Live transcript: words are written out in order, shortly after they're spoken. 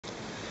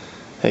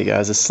Hey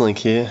guys, it's Slynk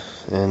here,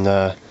 and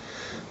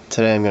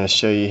today I'm going to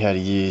show you how to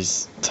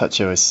use Touch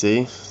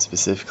OSC,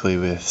 specifically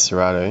with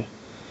Serato.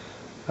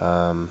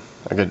 I've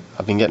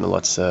been getting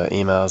lots of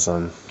emails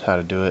on how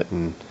to do it,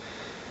 and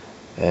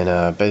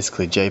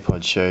basically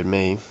JPod showed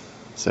me,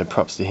 so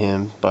props to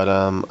him. But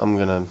I'm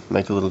going to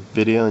make a little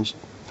video and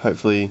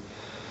hopefully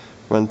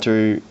run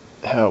through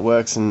how it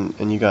works,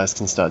 and you guys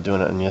can start doing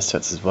it on your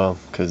sets as well,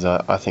 because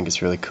I think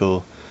it's really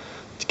cool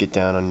to get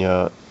down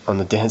on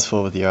the dance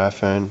floor with your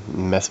iPhone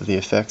and mess with the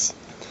effects.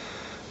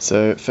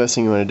 So first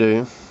thing you want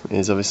to do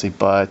is obviously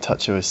buy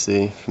Touch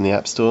OSC from the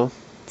App Store.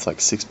 It's like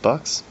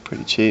 $6,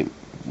 pretty cheap,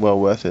 well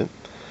worth it.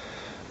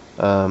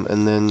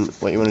 And then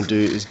what you want to do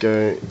is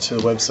go to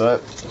the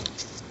website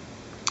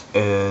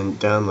and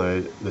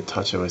download the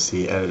Touch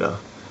OSC Editor.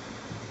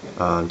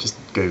 Just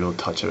Google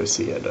Touch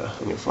OSC Editor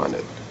and you'll find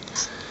it.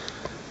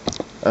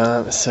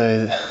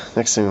 So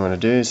next thing we want to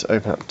do is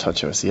open up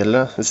Touch OSC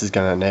Editor. This is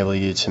going to enable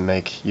you to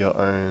make your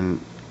own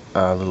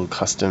little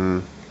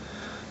custom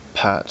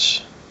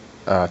patch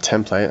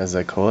template, as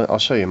they call it. I'll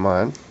show you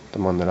mine, the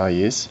one that I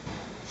use.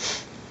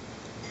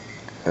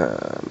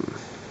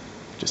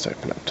 Just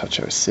open up Touch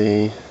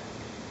OSC.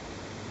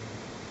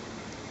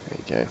 There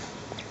you go.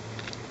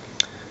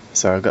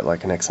 So I've got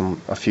like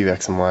a few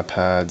X and Y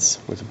pads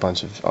with a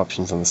bunch of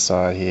options on the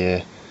side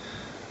here.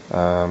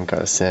 Got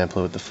a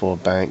sampler with the 4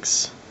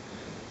 banks,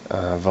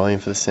 volume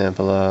for the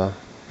sampler,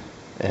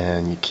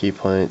 and your key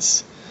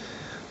points.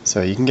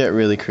 So you can get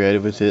really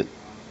creative with it,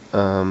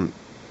 and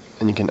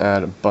you can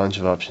add a bunch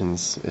of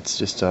options. It's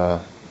just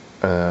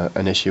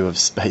an issue of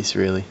space,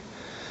 really.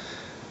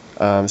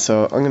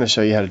 So I'm going to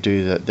show you how to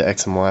do the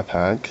X and Y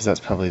pad, because that's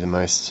probably the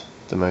most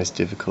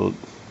difficult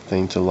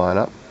thing to line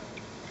up.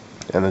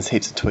 And there's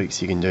heaps of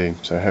tweaks you can do.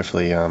 So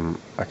hopefully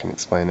I can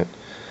explain it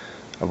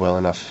well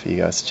enough for you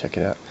guys to check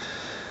it out.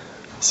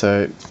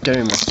 So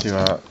getting back to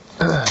our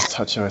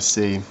Touch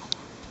OSC,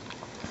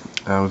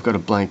 we've got a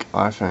blank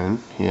iPhone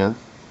here.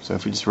 So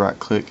if we just right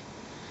click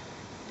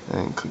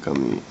and click on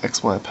the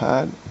XY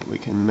pad, we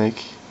can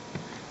make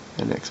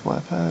an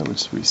XY pad. We'll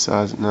just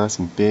resize it nice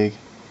and big,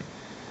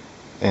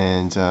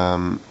 and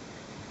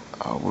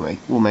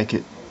we'll make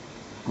it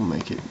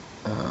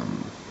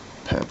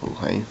purple.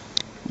 Hey,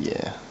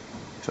 yeah,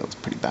 that was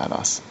pretty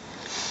badass.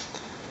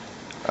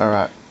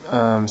 Alright,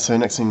 so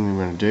next thing we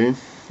want to do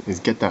is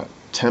get that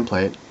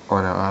template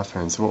on our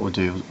iPhone. So what we'll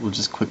do, we'll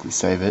just quickly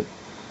save it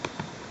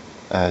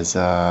as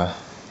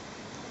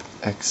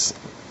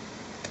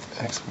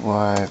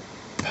XY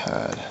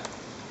pad,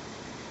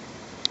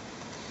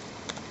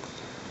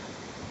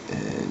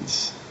 and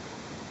just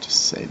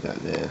save that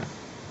there.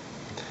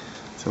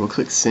 So we'll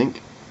click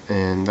sync,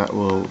 and that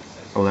will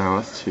allow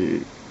us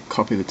to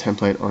copy the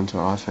template onto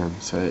our iPhone.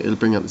 So it'll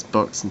bring up this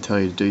box and tell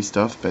you to do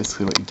stuff.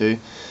 Basically what you do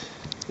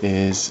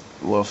is,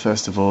 well,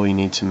 first of all you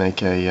need to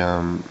make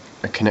a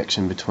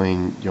connection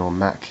between your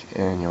Mac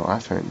and your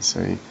iPhone. So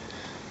you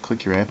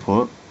click your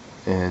airport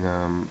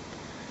and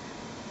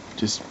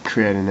just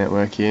create a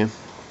network here,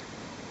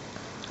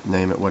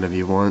 name it whatever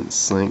you want,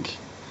 Slynk,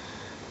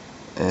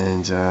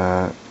 and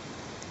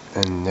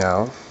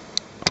now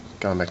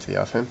going back to the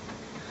iPhone,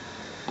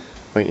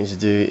 what you need to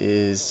do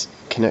is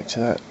connect to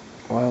that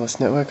wireless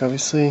network.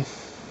 Obviously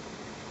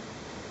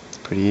it's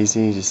pretty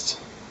easy, just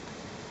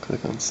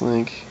click on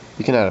Slynk.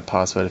 You can add a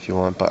password if you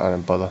want, but I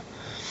don't bother.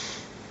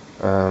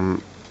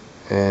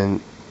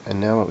 And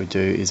now what we do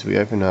is we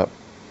open up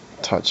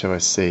Touch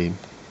OSC,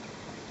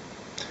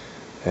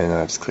 and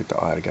I just click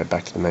the I to go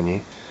back to the menu,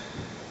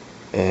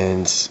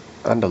 and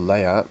under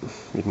layout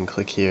you can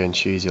click here and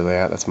choose your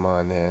layout. That's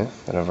mine there,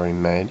 that I've already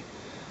made,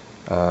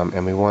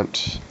 and we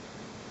want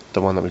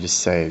the one that we just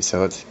saved.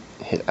 So let's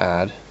hit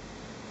add.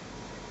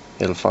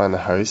 It'll find the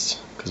host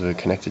because we're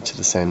connected to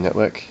the same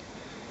network,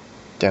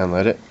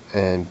 download it,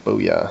 and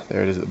booyah,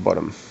 there it is at the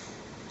bottom.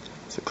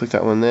 So click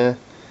that one there,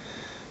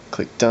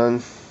 click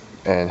done,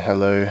 and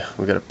hello,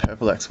 we've got a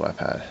purple XY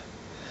pad.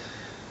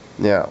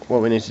 Now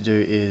what we need to do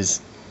is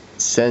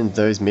send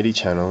those MIDI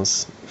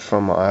channels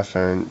from my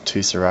iPhone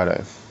to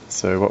Serato.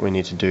 So what we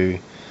need to do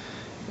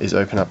is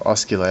open up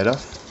OSCulator.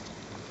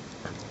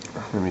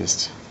 Let me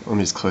just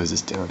close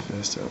this down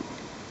first. So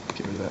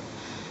get rid of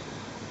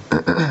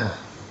that.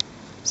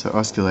 So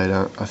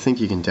OSCulator, I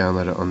think you can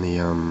download it on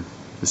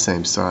the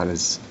same site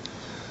as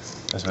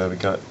where we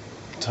got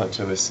Touch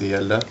OSC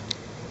Editor.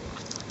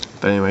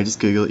 But anyway, just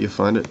Google it, you'll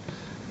find it.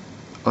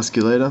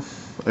 OSCulator,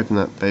 open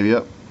that baby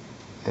up,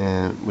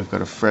 and we've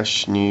got a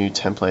fresh new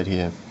template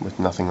here with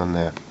nothing on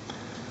there.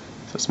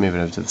 So let's move it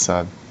over to the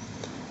side.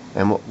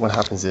 And what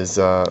happens is,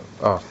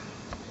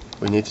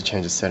 we need to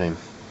change a setting.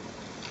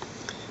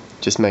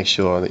 Just make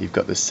sure that you've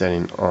got this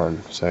setting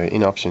on. So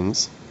in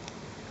options,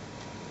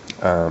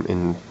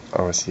 in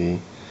OSC,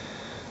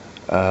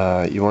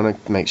 you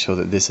want to make sure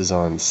that this is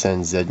on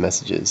send Z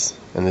messages,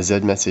 and the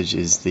Z message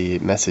is the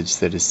message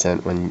that is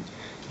sent when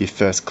you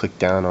first click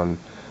down on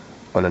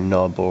a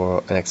knob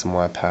or an X and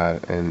Y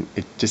pad, and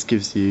it just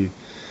gives you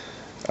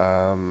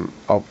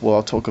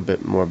I'll talk a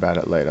bit more about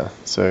it later.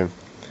 So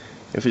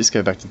if we just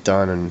go back to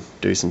done and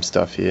do some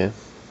stuff here,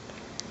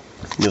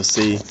 you'll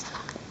see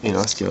in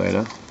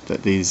OSCulator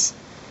that these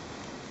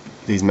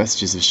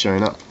messages have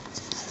shown up.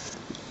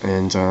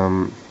 And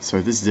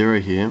so this 0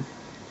 here,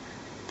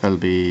 that'll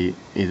be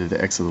either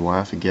the X or the Y,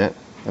 I forget.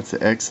 That's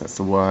the X, that's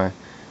the Y,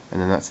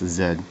 and then that's the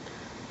Z.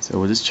 So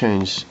we'll just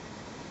change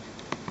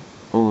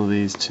all of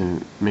these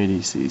to MIDI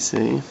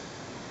CC,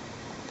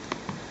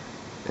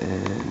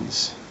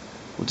 and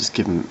we'll just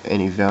give them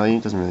any value,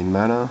 doesn't really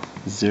matter.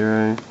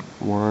 0,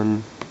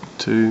 1,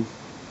 2,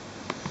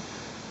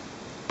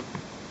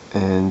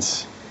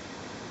 and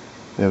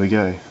there we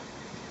go.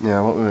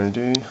 Now what we're going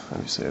to do,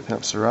 obviously open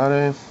up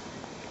Serato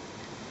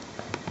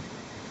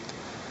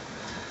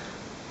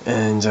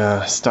and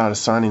start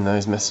assigning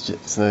those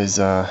messages, those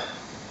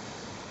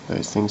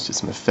things to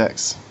some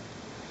effects.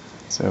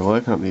 So we'll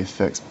open up the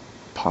effects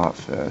part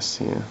first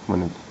here,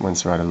 when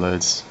Serato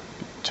loads.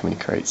 Too many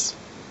crates.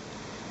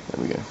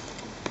 There we go.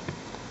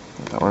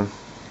 Got that one.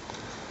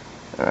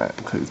 Alright,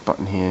 click this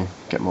button here,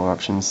 get more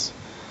options.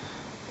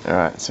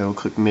 Alright, so we'll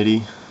click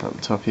MIDI up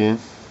the top here,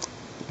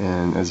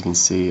 and as you can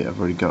see I've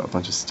already got a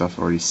bunch of stuff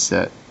already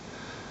set.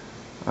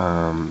 So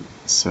I'm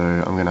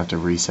going to have to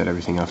reset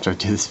everything after I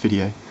do this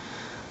video.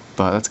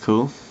 But that's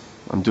cool,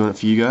 I'm doing it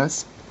for you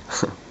guys.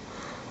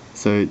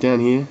 So down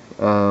here,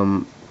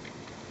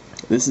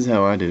 this is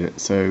how I did it.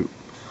 So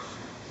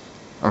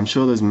I'm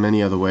sure there's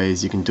many other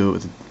ways you can do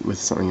it with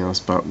something else,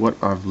 but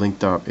what I've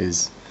linked up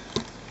is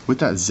with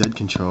that Z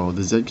control.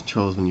 The Z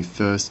control is when you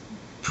first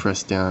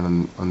press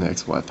down on the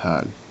XY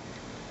pad,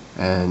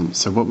 and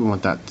so what we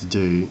want that to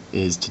do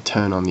is to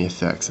turn on the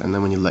effects, and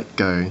then when you let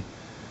go,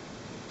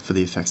 for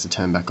the effects to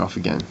turn back off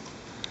again.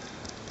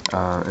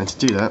 And to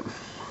do that,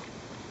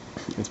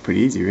 it's pretty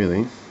easy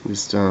really.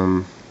 Just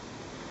go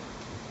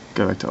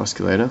back to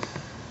OSCulator,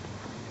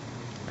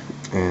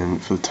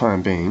 and for the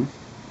time being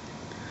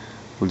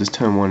we'll just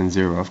turn 1 and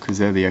 0 off because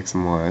they're the X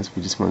and Y's.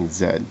 We just want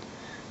Z, and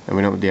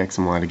we don't want the X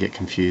and Y to get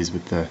confused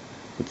with the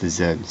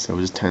Z, so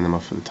we'll just turn them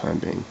off for the time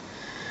being.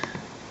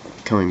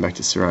 Coming back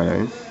to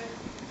Serato,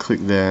 click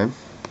there,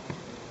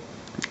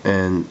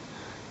 and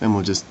then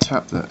we'll just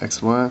tap the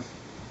XY,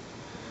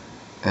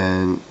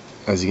 and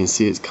as you can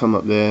see it's come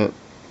up there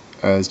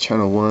as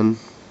channel 1,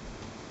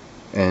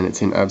 and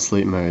it's in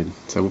absolute mode.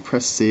 So we'll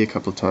press C a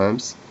couple of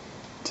times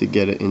to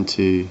get it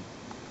into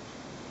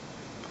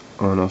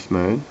on-off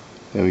mode.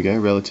 There we go,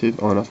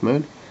 relative on-off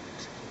mode,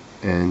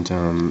 and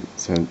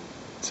so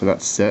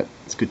that's set.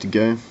 It's good to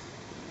go.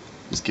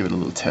 Just give it a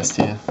little test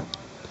here.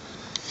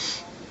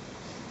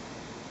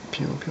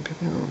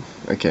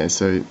 Okay,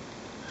 so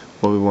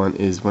what we want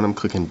is when I'm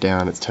clicking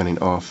down it's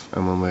turning off,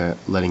 and when we're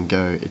letting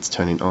go it's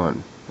turning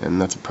on,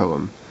 and that's a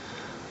problem.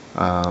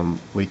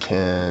 We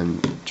can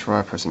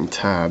try pressing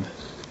tab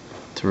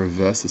to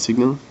reverse the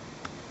signal.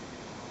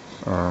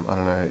 I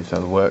don't know if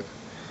that'll work.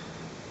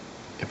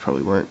 It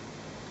probably won't.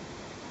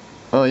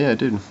 Oh yeah, it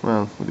did.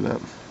 Wow, look at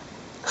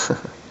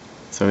that.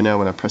 So now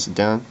when I press it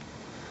down,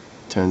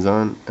 it turns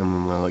on,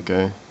 and when I let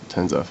go, it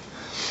turns off.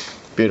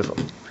 Beautiful.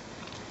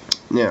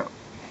 Now,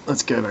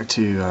 let's go back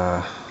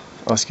to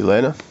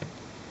OSCulator,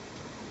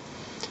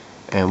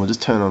 and we'll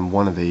just turn on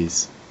one of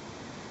these.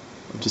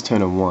 I've just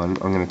turned on one.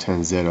 I'm going to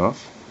turn Z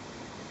off,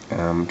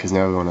 because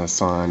now we want to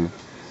assign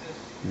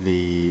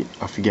the,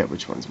 I forget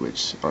which one's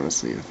which,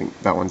 honestly. I think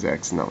that one's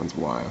X and that one's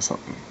Y or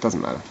something.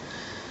 Doesn't matter.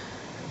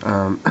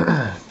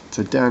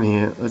 So down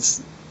here,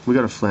 we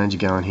got a flanger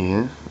going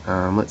here.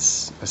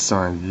 Let's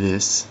assign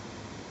this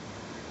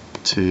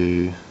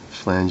to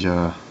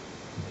flanger.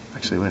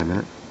 Actually, wait a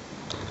minute.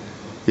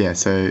 Yeah,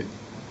 so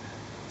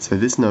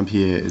this knob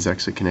here is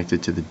actually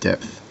connected to the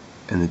depth,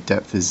 and the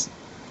depth is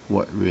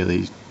what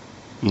really,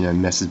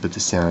 messes with the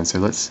sound. So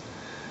let's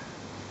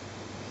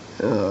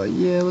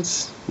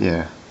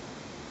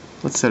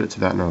set it to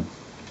that knob.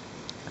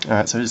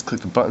 Alright, so just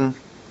click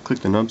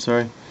the knob,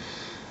 sorry,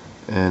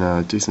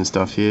 and do some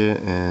stuff here,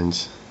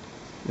 and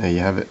there you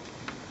have it.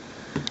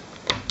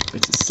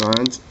 It's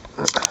assigned,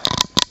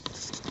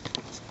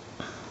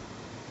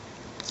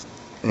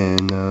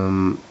 and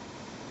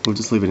we'll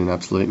just leave it in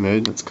absolute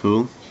mode. That's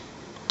cool.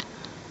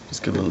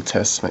 Just give a little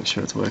test, make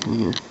sure it's working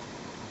here.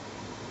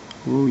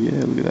 Oh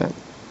yeah, look at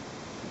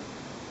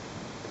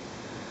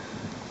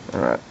that.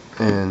 Alright,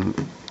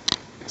 and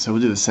so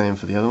we'll do the same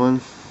for the other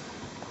one.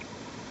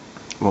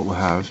 What we'll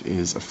have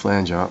is a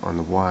flanger on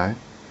the Y,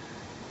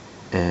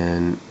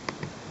 and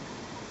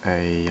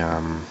a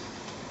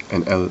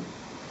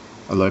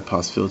low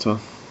pass filter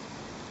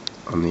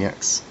on the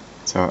X.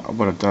 So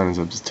what I've done is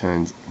I've just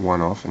turned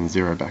 1 off and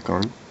 0 back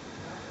on,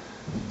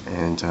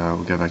 and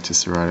we'll go back to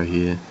Serato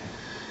here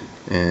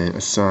and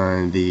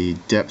assign the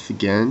depth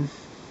again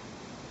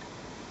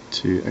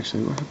to,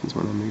 actually what happens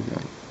when I move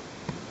that?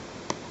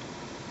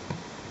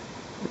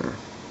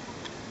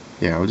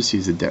 Yeah, I'll just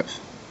use the depth.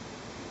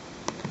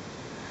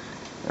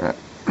 Alright,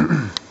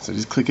 so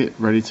just click it,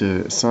 ready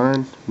to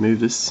assign, move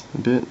this a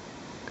bit,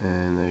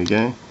 and there you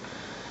go.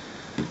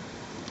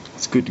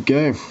 It's good to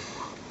go.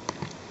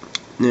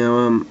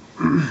 Now,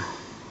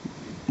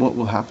 what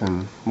will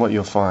happen, what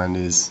you'll find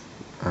is,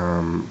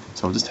 so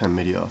I'll just turn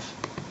MIDI off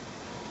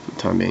for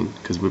the time being,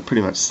 because we're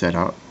pretty much set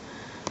up.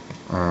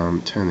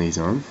 turn these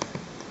on.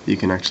 You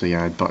can actually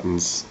add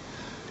buttons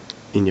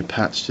in your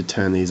patch to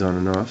turn these on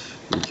and off.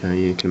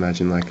 You can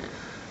imagine like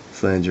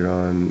flanger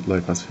on,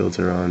 low pass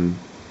filter on,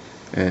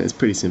 and it's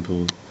pretty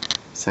simple.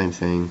 Same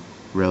thing,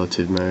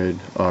 relative mode,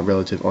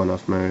 relative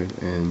on-off mode,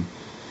 and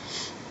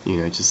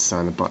just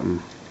assign a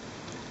button.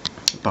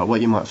 But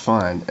what you might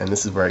find, and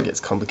this is where it gets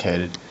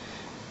complicated,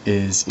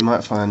 is you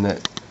might find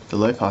that the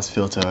low pass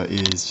filter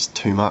is just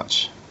too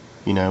much.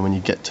 When you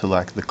get to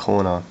like the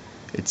corner,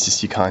 it's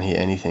just you can't hear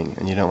anything,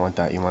 and you don't want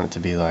that. You want it to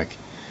be like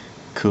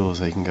cool,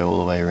 so you can go all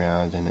the way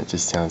around and it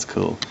just sounds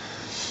cool.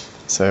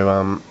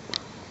 So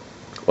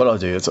what I'll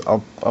do is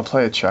I'll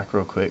play a track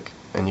real quick,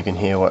 and you can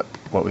hear what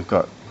we've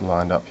got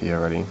lined up here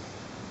already.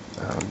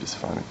 Just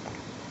find it.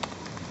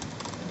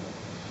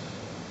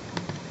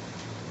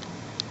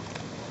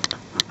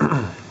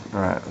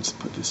 Alright, I'll just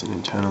put this in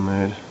internal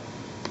mode.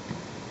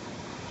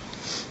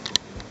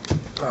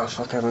 Oh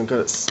fuck, I haven't got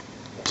it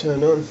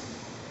turned on.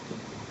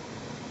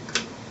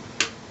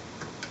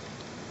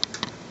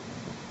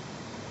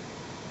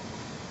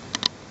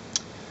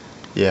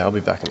 Yeah, I'll be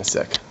back in a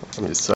sec. Let me just